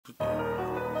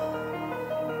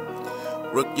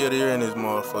Rookie of the year in this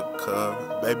motherfucker, cuz.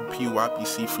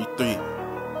 Babypeezy free 3.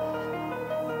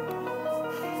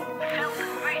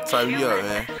 Turn me up,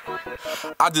 man.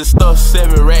 I just stuffed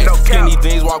 7 racks. Kenny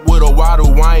jeans walk with a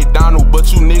waddle. I ain't Donald,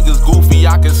 but you niggas goofy.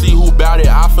 I can see who bout it.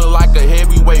 I feel like a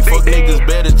heavyweight. Fuck niggas,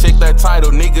 better check that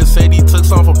title. Niggas said he took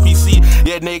some from PC.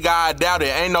 Yeah, nigga, I doubt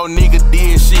it. Ain't no nigga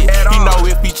did shit. He know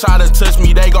if he try to touch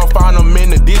me, they gon' find him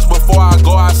in the ditch. Before I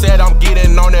go, I said I'm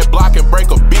getting on that block and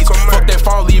break a bitch. Fuck that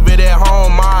phone, leave it at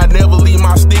home. I never leave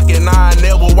my stick and I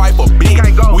never wipe a bitch.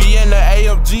 We in the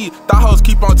AMG. Thought hoes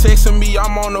keep on texting me.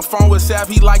 I'm on the phone with Sav.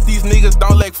 He like these niggas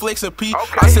don't let flex and pee.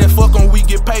 I said fuck em, we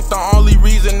get paid. The only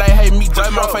reason they hate me,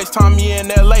 J-Mo FaceTime me in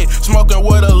LA, smoking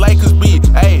where the Lakers be.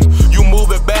 Ayy, you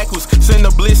moving backwards. Send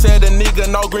the blitz at a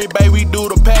nigga, no Green Bay, we do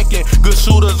the packing. Good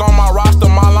shooters on my roster,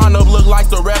 my lineup look like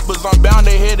the rappers. I'm bound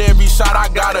to hit every shot, I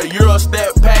got a Euro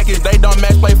step package. They don't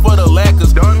match play for the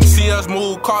Lakers. See us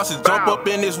move cautious, jump up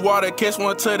in this water, catch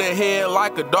one to the head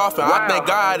like a dolphin. I thank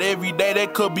God every day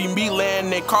that could be me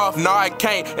laying in coffin. No, I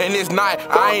can't, and it's not.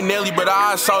 I ain't Nelly, but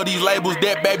I show these labels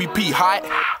that Baby P hot.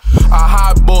 A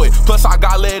hot boy, plus I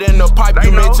got lead in the pipe.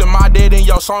 You mention my dad in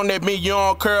your song, that mean you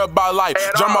don't care about life.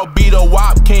 Drummo be the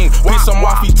WAP king, piss him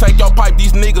off, he take your pipe.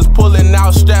 These niggas pulling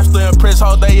out straps to impress,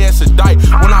 hold they ass a dyke.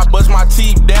 When I bust my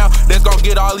teeth down, that's gon'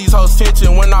 get all these hoes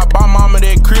tension. When I buy mama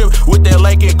that crib with that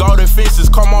lake and golden fences.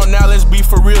 Come on now, let's be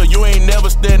for real, you ain't never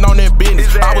stand on that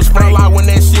business. I was front line when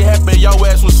that shit happened, your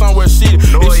ass was somewhere shitty.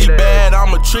 If she bad,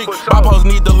 I'm a trick, my hoes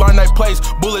need to learn their place.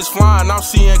 Bullets flying, I'm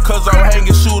seeing cuz I'm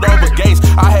hanging, shoot over gates.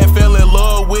 I had fell in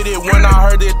love with it when I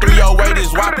heard that 308 is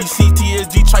YPC,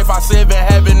 TSG, Trey 57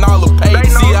 having all the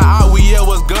page. See how we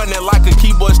was gunning like a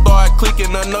keyboard, started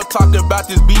clicking. Enough talking about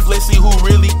this beef, let's see who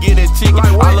really getting chicken.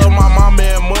 I love my mama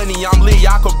and money, I'm lit,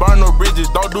 y'all can burn no bridges.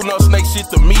 Don't do no snake shit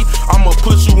to me, I'ma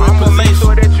put you in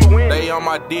position. They on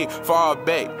my dick, fall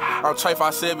back. I'm Trey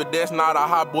 57, that's not a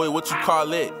hot boy, what you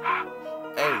call it?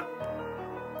 Hey.